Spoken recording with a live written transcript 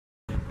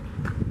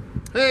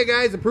Hey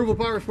guys,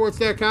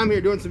 ApprovalPowersports.com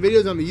here doing some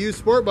videos on the used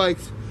sport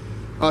bikes.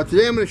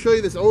 Today I'm going to show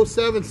you this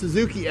 07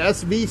 Suzuki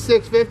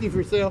SV650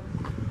 for sale.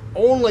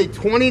 Only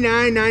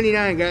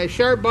 $29.99, guys.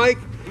 Sharp bike,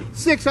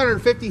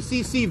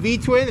 650cc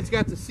V-twin. It's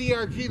got the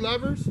CRG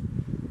levers.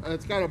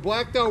 It's got a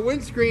blacked out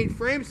windscreen,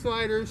 frame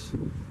sliders,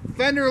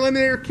 fender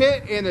eliminator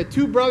kit, and a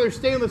Two Brothers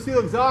stainless steel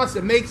exhaust.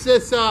 It makes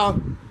this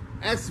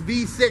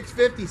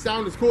SV650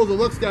 sound as cool as it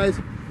looks, guys.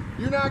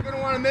 You're not going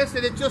to want to miss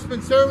it. It's just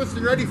been serviced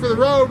and ready for the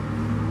road.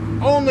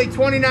 Only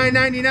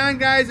 $29.99,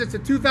 guys. It's a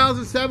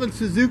 2007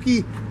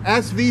 Suzuki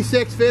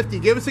SV650.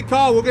 Give us a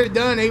call. We'll get it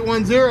done.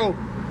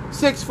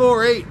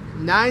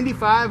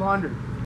 810-648-9500.